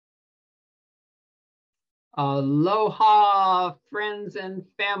Aloha, friends and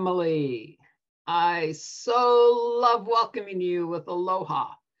family. I so love welcoming you with aloha.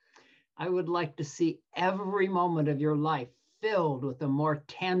 I would like to see every moment of your life filled with a more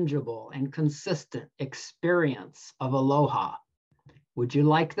tangible and consistent experience of aloha. Would you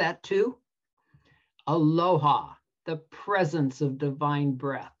like that too? Aloha, the presence of divine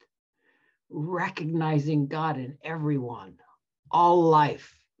breath, recognizing God in everyone, all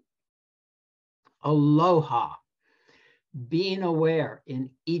life. Aloha, being aware in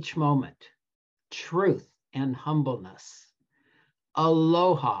each moment, truth and humbleness.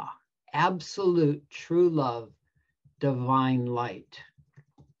 Aloha, absolute true love, divine light.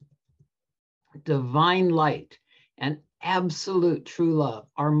 Divine light and absolute true love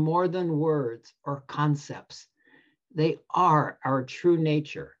are more than words or concepts. They are our true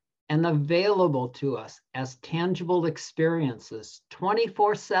nature and available to us as tangible experiences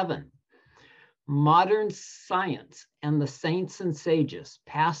 24/7. Modern science and the saints and sages,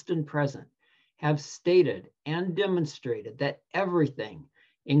 past and present, have stated and demonstrated that everything,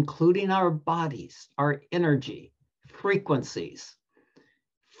 including our bodies, our energy, frequencies,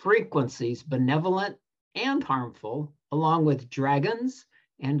 benevolent and harmful, along with dragons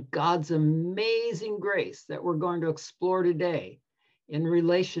and God's amazing grace that we're going to explore today in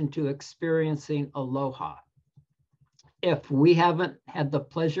relation to experiencing aloha. If we haven't had the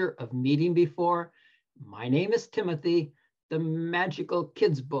pleasure of meeting before, my name is Timothy, the Magical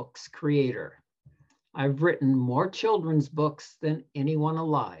Kids Books creator. I've written more children's books than anyone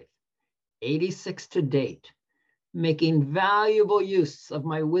alive, 86 to date, making valuable use of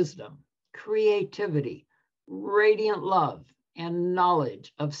my wisdom, creativity, radiant love, and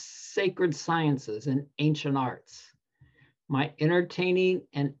knowledge of sacred sciences and ancient arts. My entertaining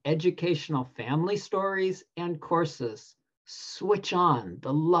and educational family stories and courses switch on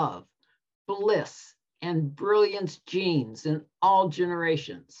the love, bliss, and brilliance genes in all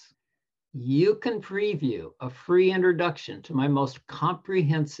generations. You can preview a free introduction to my most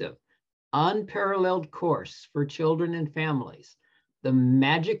comprehensive, unparalleled course for children and families, The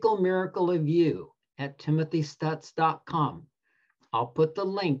Magical Miracle of You, at timothystutz.com. I'll put the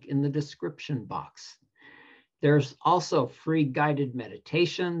link in the description box. There's also free guided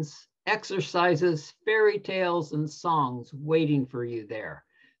meditations, exercises, fairy tales, and songs waiting for you there.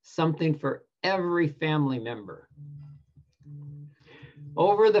 Something for every family member.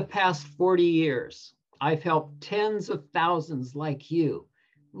 Over the past 40 years, I've helped tens of thousands like you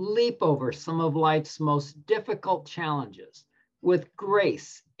leap over some of life's most difficult challenges with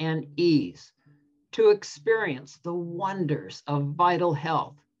grace and ease to experience the wonders of vital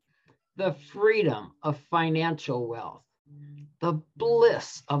health, the freedom of financial wealth, the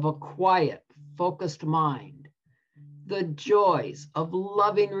bliss of a quiet, focused mind, the joys of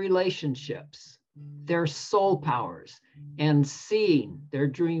loving relationships, their soul powers, and seeing their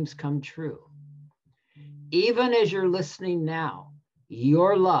dreams come true. Even as you're listening now,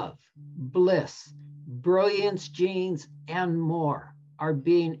 your love, bliss, brilliance genes, and more are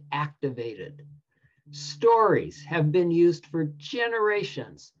being activated. Stories have been used for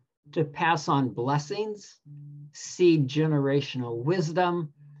generations to pass on blessings, seed generational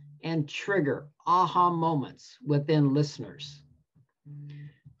wisdom, and trigger aha moments within listeners.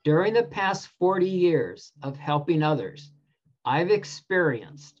 During the past 40 years of helping others, I've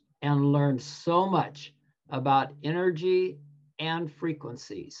experienced and learned so much about energy and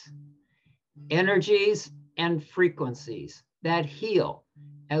frequencies. Energies and frequencies that heal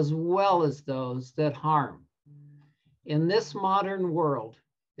as well as those that harm. In this modern world,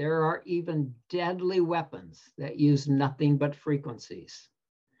 there are even deadly weapons that use nothing but frequencies.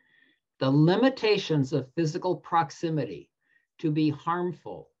 The limitations of physical proximity to be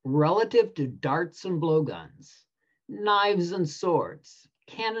harmful relative to darts and blowguns, knives and swords,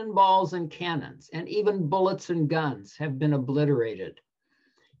 cannonballs and cannons, and even bullets and guns have been obliterated.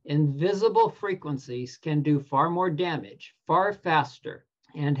 Invisible frequencies can do far more damage, far faster,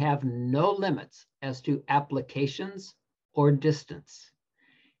 and have no limits as to applications or distance.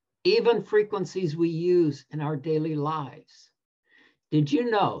 Even frequencies we use in our daily lives. Did you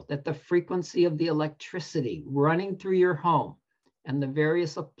know that the frequency of the electricity running through your home and the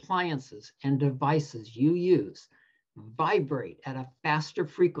various appliances and devices you use vibrate at a faster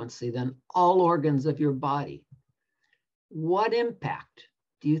frequency than all organs of your body? What impact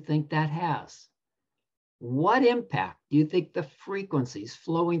do you think that has? What impact do you think the frequencies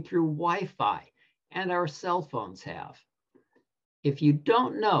flowing through Wi-Fi and our cell phones have? If you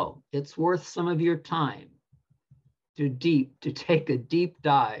don't know, it's worth some of your time to take a deep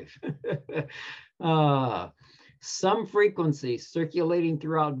dive. Some frequencies circulating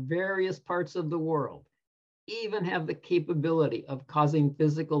throughout various parts of the world even have the capability of causing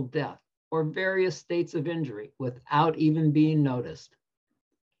physical death or various states of injury without even being noticed.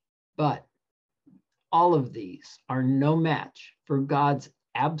 But all of these are no match for God's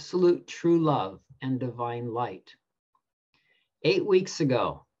absolute true love and divine light. 8 weeks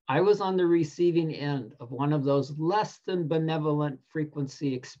ago, I was on the receiving end of one of those less than benevolent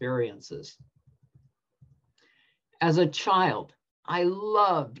frequency experiences. As a child, I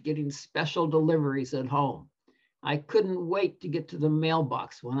loved getting special deliveries at home. I couldn't wait to get to the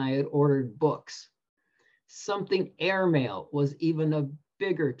mailbox when I had ordered books. Something airmail was even a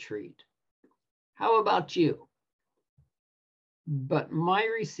bigger treat. How about you? But my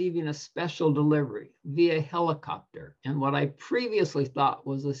receiving a special delivery via helicopter in what I previously thought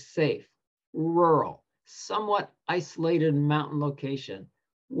was a safe, rural, somewhat isolated mountain location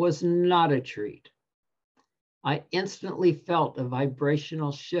was not a treat. I instantly felt a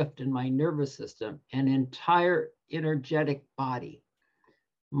vibrational shift in my nervous system and entire energetic body.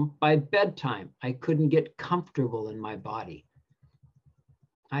 By bedtime, I couldn't get comfortable in my body.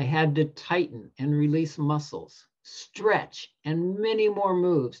 I had to tighten and release muscles, stretch, and many more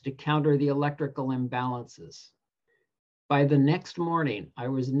moves to counter the electrical imbalances. By the next morning, I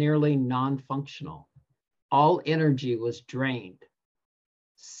was nearly non-functional. All energy was drained.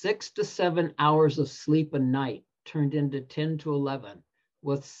 6 to 7 hours of sleep a night turned into 10 to 11,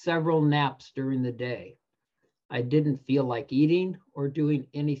 with several naps during the day. I didn't feel like eating or doing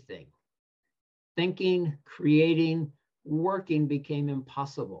anything. Thinking, creating, working became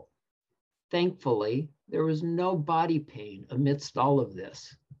impossible. Thankfully, there was no body pain amidst all of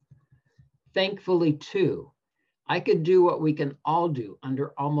this. Thankfully, too, I could do what we can all do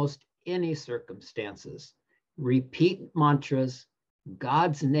under almost any circumstances. Repeat mantras,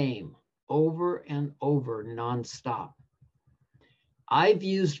 God's name, over and over nonstop. I've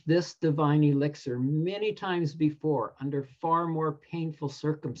used this divine elixir many times before under far more painful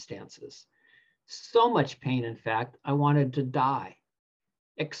circumstances. So much pain, in fact, I wanted to die.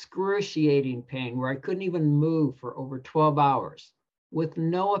 Excruciating pain where I couldn't even move for over 12 hours with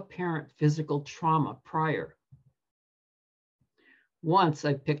no apparent physical trauma prior. Once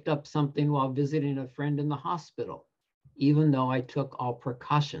I picked up something while visiting a friend in the hospital, even though I took all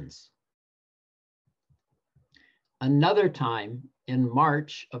precautions. Another time in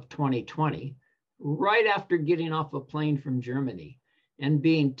March of 2020, right after getting off a plane from Germany and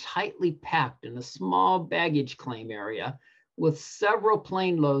being tightly packed in a small baggage claim area with several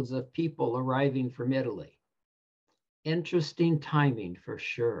plane loads of people arriving from Italy. Interesting timing for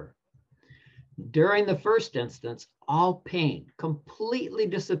sure. During the first instance, all pain completely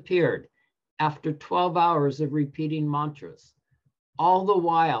disappeared after 12 hours of repeating mantras, all the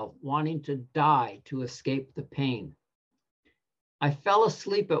while wanting to die to escape the pain. I fell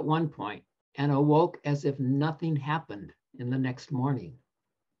asleep at one point and awoke as if nothing happened in the next morning.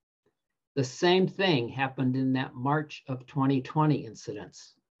 The same thing happened in that March of 2020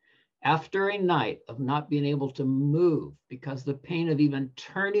 incidents. After a night of not being able to move because the pain of even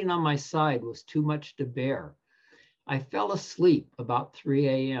turning on my side was too much to bear, I fell asleep about 3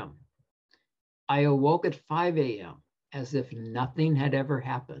 a.m. I awoke at 5 a.m. as if nothing had ever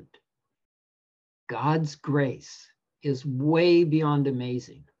happened. God's grace is way beyond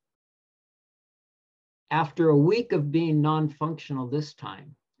amazing. After a week of being non-functional this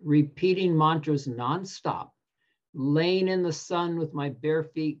time, repeating mantras nonstop, laying in the sun with my bare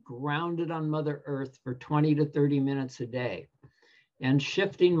feet grounded on Mother Earth for 20 to 30 minutes a day, and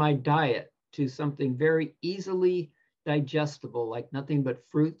shifting my diet to something very easily digestible, like nothing but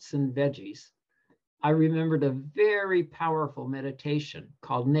fruits and veggies, I remembered a very powerful meditation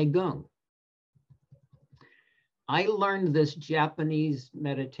called Negung. I learned this Japanese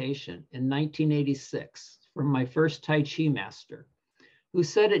meditation in 1986 from my first Tai Chi master, who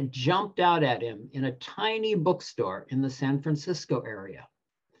said it jumped out at him in a tiny bookstore in the San Francisco area.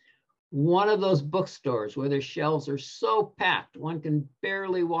 One of those bookstores where the shelves are so packed, one can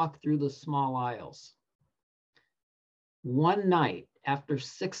barely walk through the small aisles. One night, after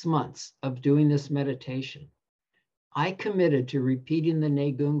 6 months of doing this meditation, I committed to repeating the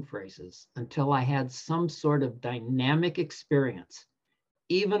Negung phrases until I had some sort of dynamic experience,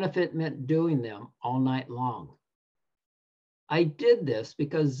 even if it meant doing them all night long. I did this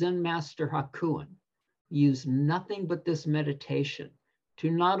because Zen Master Hakuin used nothing but this meditation to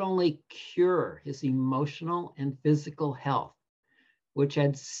not only cure his emotional and physical health, which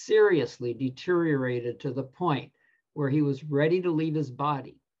had seriously deteriorated to the point where he was ready to leave his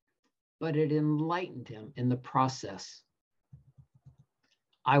body, but it enlightened him in the process.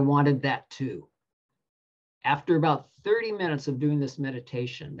 I wanted that too. After about 30 minutes of doing this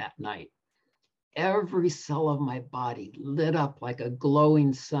meditation that night, Every cell of my body lit up like a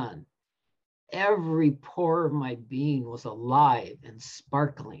glowing sun. Every pore of my being was alive and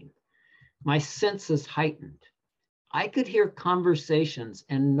sparkling. My senses heightened. I could hear conversations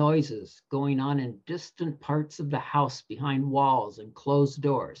and noises going on in distant parts of the house behind walls and closed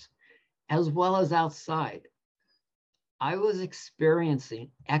doors, as well as outside. I was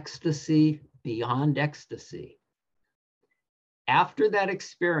experiencing ecstasy beyond ecstasy. After that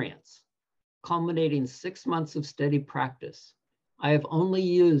experience, culminating 6 months of steady practice, I have only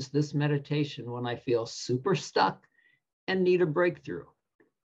used this meditation when I feel super stuck and need a breakthrough.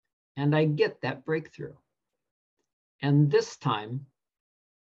 And I get that breakthrough. And this time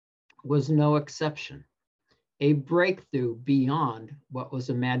was no exception, a breakthrough beyond what was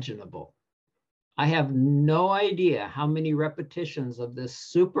imaginable. I have no idea how many repetitions of this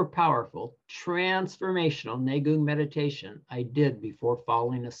super powerful, transformational Negung meditation I did before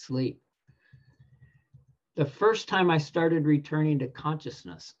falling asleep. The first time I started returning to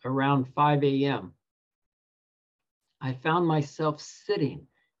consciousness around 5 a.m., I found myself sitting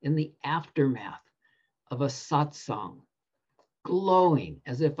in the aftermath of a satsang, glowing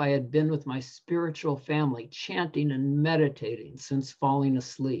as if I had been with my spiritual family, chanting and meditating since falling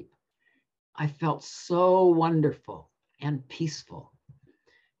asleep. I felt so wonderful and peaceful.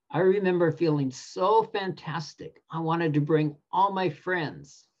 I remember feeling so fantastic. I wanted to bring all my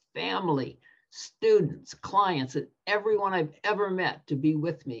friends, family, students, clients, and everyone I've ever met to be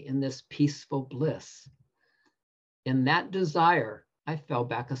with me in this peaceful bliss. In that desire, I fell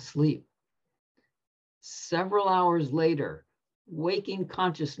back asleep. Several hours later, waking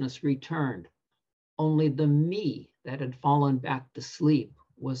consciousness returned. Only the me that had fallen back to sleep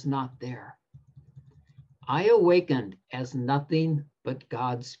was not there. I awakened as nothing but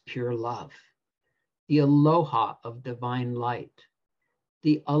God's pure love, the aloha of divine light,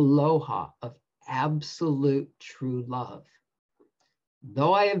 the aloha of absolute true love.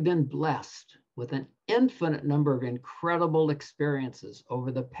 Though I have been blessed with an infinite number of incredible experiences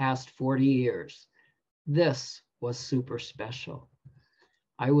over the past 40 years, this was super special.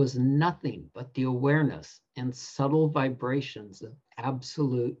 I was nothing but the awareness and subtle vibrations of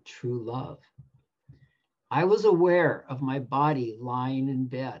absolute true love. I was aware of my body lying in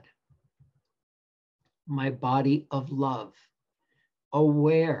bed, my body of love,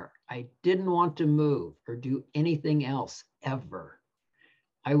 aware I didn't want to move or do anything else ever.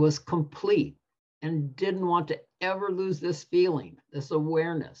 I was complete and didn't want to ever lose this feeling, this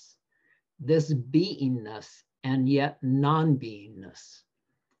awareness, this beingness, and yet non-beingness.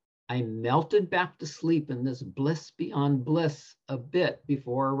 I melted back to sleep in this bliss beyond bliss a bit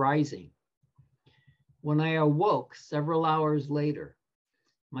before arising. When I awoke several hours later,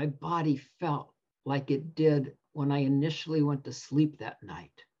 my body felt like it did when I initially went to sleep that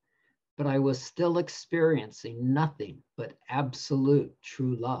night, but I was still experiencing nothing but absolute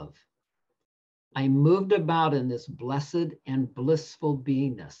true love. I moved about in this blessed and blissful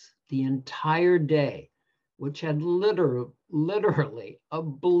beingness the entire day, which had literally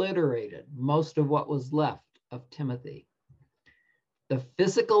obliterated most of what was left of Timothy. The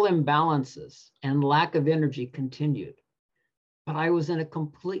physical imbalances and lack of energy continued, but I was in a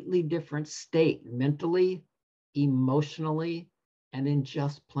completely different state mentally, emotionally, and in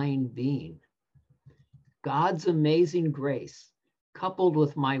just plain being. God's amazing grace, coupled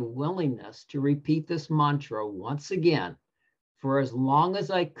with my willingness to repeat this mantra once again for as long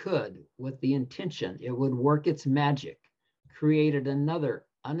as I could with the intention it would work its magic, created another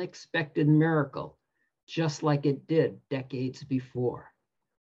unexpected miracle, just like it did decades before.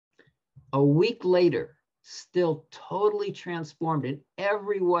 A week later, still totally transformed in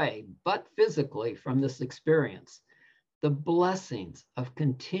every way, but physically from this experience, the blessings of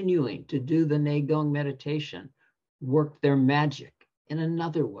continuing to do the Negung meditation worked their magic in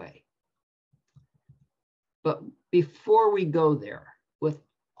another way. But before we go there, with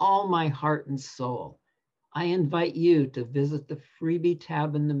all my heart and soul, I invite you to visit the freebie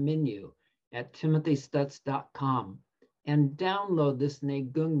tab in the menu at timothystutz.com and download this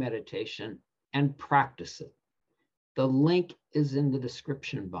Negung meditation and practice it. The link is in the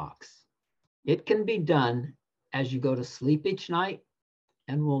description box. It can be done as you go to sleep each night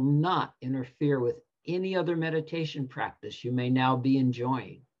and will not interfere with any other meditation practice you may now be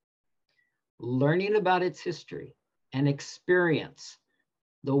enjoying. Learning about its history and experience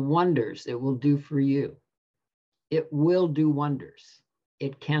the wonders it will do for you. It will do wonders.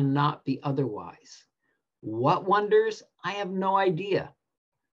 It cannot be otherwise. What wonders? I have no idea,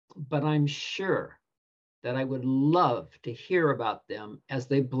 but I'm sure that I would love to hear about them as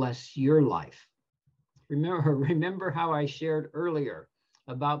they bless your life. Remember how I shared earlier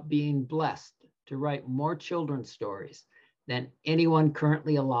about being blessed to write more children's stories than anyone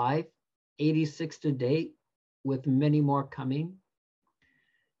currently alive, 86 to date, with many more coming.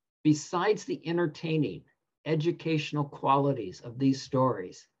 Besides the entertaining, educational qualities of these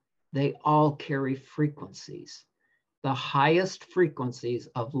stories, they all carry frequencies, the highest frequencies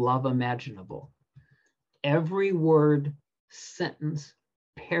of love imaginable. Every word, sentence,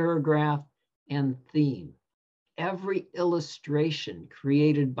 paragraph, and theme, every illustration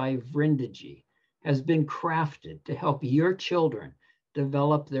created by Vrindaji has been crafted to help your children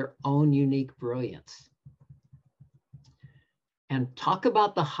develop their own unique brilliance. And talk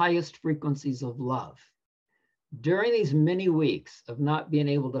about the highest frequencies of love. During these many weeks of not being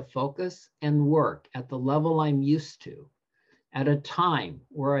able to focus and work at the level I'm used to, at a time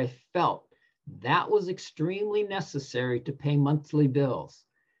where I felt that was extremely necessary to pay monthly bills,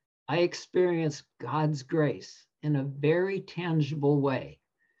 I experienced God's grace in a very tangible way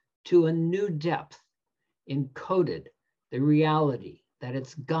to a new depth, encoded the reality that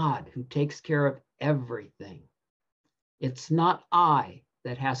it's God who takes care of everything. It's not I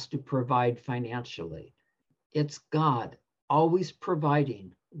that has to provide financially. It's God always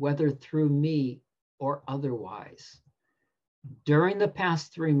providing, whether through me or otherwise. During the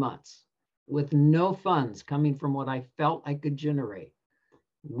past 3 months, with no funds coming from what I felt I could generate,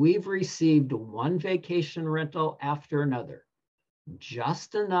 we've received one vacation rental after another,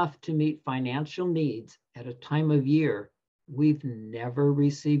 just enough to meet financial needs at a time of year we've never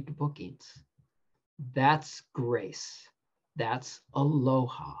received bookings. That's grace. That's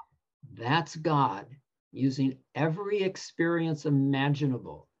aloha. That's God using every experience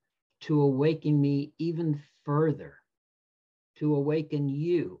imaginable to awaken me even further, to awaken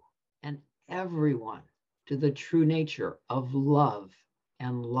you and everyone to the true nature of love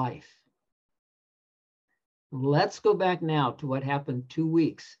and life. Let's go back now to what happened 2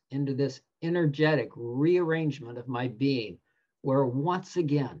 weeks into this energetic rearrangement of my being, where once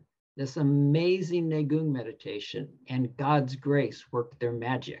again, this amazing Negung meditation and God's grace worked their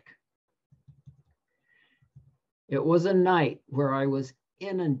magic. It was a night where I was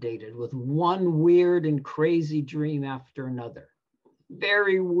inundated with one weird and crazy dream after another.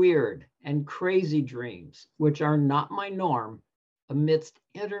 Very weird and crazy dreams, which are not my norm, amidst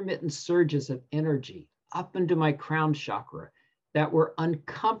intermittent surges of energy up into my crown chakra that were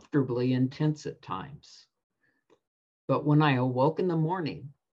uncomfortably intense at times. But when I awoke in the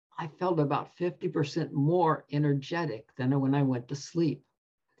morning, I felt about 50% more energetic than when I went to sleep.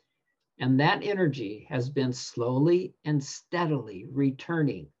 And that energy has been slowly and steadily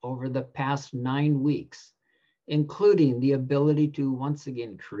returning over the past 9 weeks, including the ability to once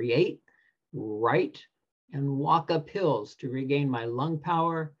again create, write, and walk up hills to regain my lung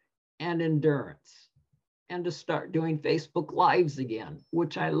power and endurance, and to start doing Facebook Lives again,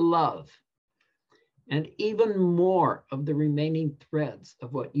 which I love. And even more of the remaining threads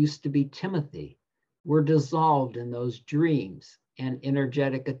of what used to be Timothy were dissolved in those dreams and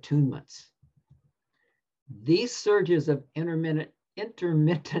energetic attunements. These surges of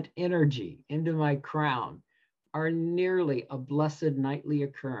intermittent energy into my crown are nearly a blessed nightly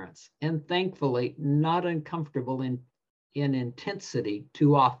occurrence, and thankfully not uncomfortable in intensity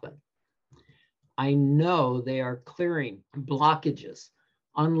too often. I know they are clearing blockages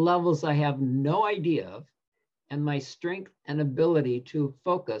on levels I have no idea of, and my strength and ability to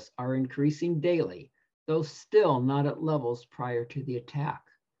focus are increasing daily, though still not at levels prior to the attack.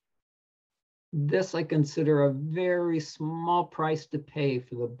 This I consider a very small price to pay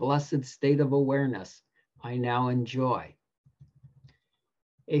for the blessed state of awareness I now enjoy.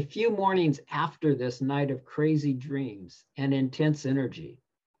 A few mornings after this night of crazy dreams and intense energy,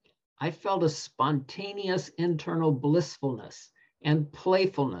 I felt a spontaneous internal blissfulness and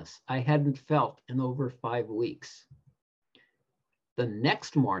playfulness I hadn't felt in over 5 weeks. The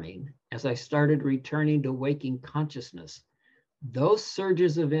next morning, as I started returning to waking consciousness, those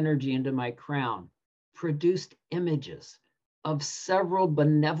surges of energy into my crown produced images of several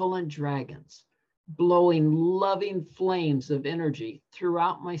benevolent dragons blowing loving flames of energy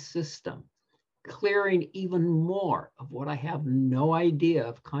throughout my system, clearing even more of what I have no idea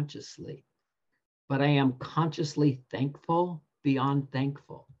of consciously. But I am consciously thankful beyond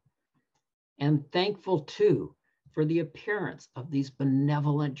thankful. And thankful too for the appearance of these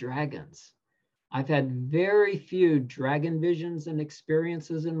benevolent dragons. I've had very few dragon visions and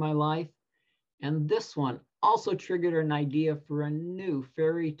experiences in my life, and this one also triggered an idea for a new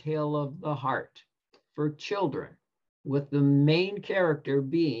fairy tale of the heart for children, with the main character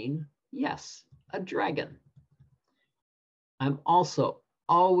being, yes, a dragon. I'm also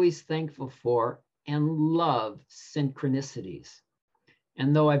always thankful for and love synchronicities.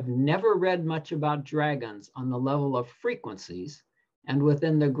 And though I've never read much about dragons on the level of frequencies and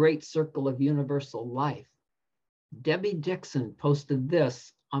within the great circle of universal life, Debbie Dixon posted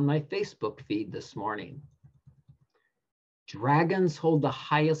this on my Facebook feed this morning. Dragons hold the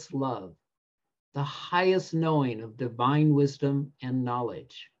highest love, the highest knowing of divine wisdom and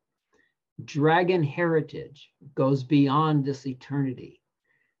knowledge. Dragon heritage goes beyond this eternity,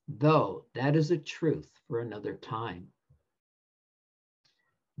 though that is a truth for another time.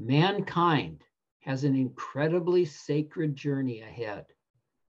 Mankind has an incredibly sacred journey ahead.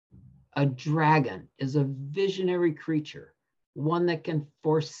 A dragon is a visionary creature, one that can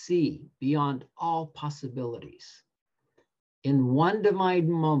foresee beyond all possibilities. In one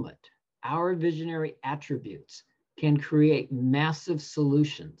divine moment, our visionary attributes can create massive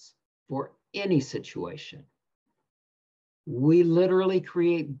solutions for any situation. We literally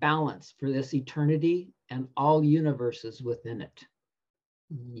create balance for this eternity and all universes within it.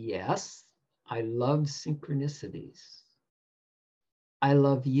 Yes, I love synchronicities. I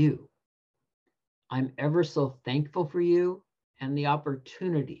love you. I'm ever so thankful for you and the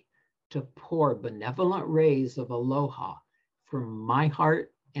opportunity to pour benevolent rays of aloha from my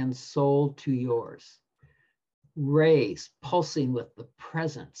heart and soul to yours. Rays pulsing with the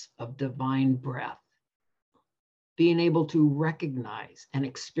presence of divine breath. Being able to recognize and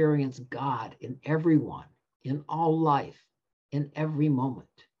experience God in everyone, in all life, in every moment.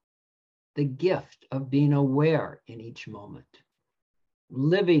 The gift of being aware in each moment.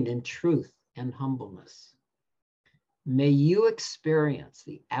 Living in truth and humbleness. May you experience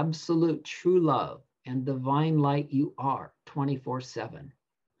the absolute true love and divine light you are 24/7.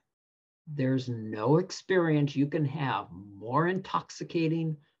 There's no experience you can have more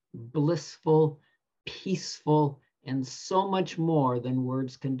intoxicating, blissful, peaceful, and so much more than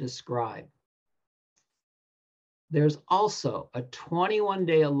words can describe. There's also a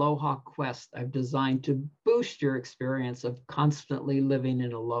 21-day Aloha quest I've designed to boost your experience of constantly living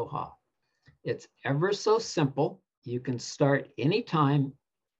in Aloha. It's ever so simple. You can start anytime,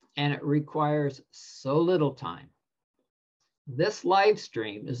 and it requires so little time. This live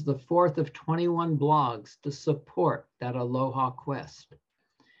stream is the fourth of 21 blogs to support that Aloha quest.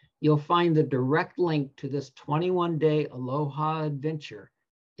 You'll find the direct link to this 21-day Aloha adventure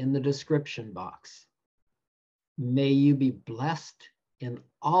in the description box. May you be blessed in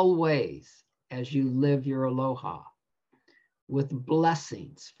all ways as you live your Aloha, with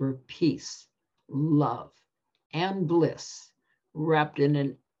blessings for peace, love, and bliss, wrapped in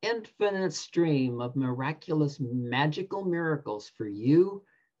an infinite stream of miraculous, magical miracles for you,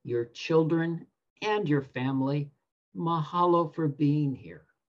 your children, and your family. Mahalo for being here.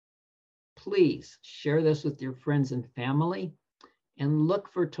 Please share this with your friends and family, and look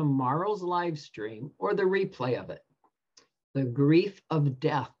for tomorrow's live stream or the replay of it. The grief of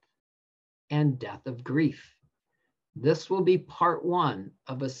death and death of grief. This will be part 1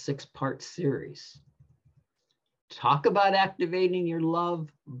 of a 6-part series. Talk about activating your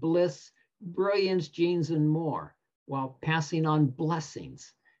love, bliss, brilliance genes, and more, while passing on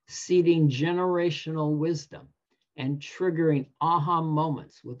blessings, seeding generational wisdom, and triggering aha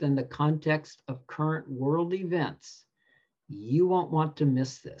moments within the context of current world events. You won't want to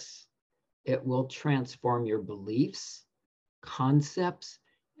miss this. It will transform your beliefs, concepts,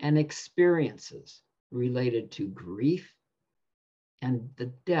 and experiences related to grief and the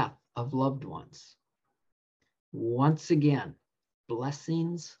death of loved ones. Once again,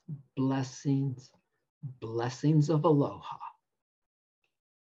 blessings, blessings, blessings of aloha.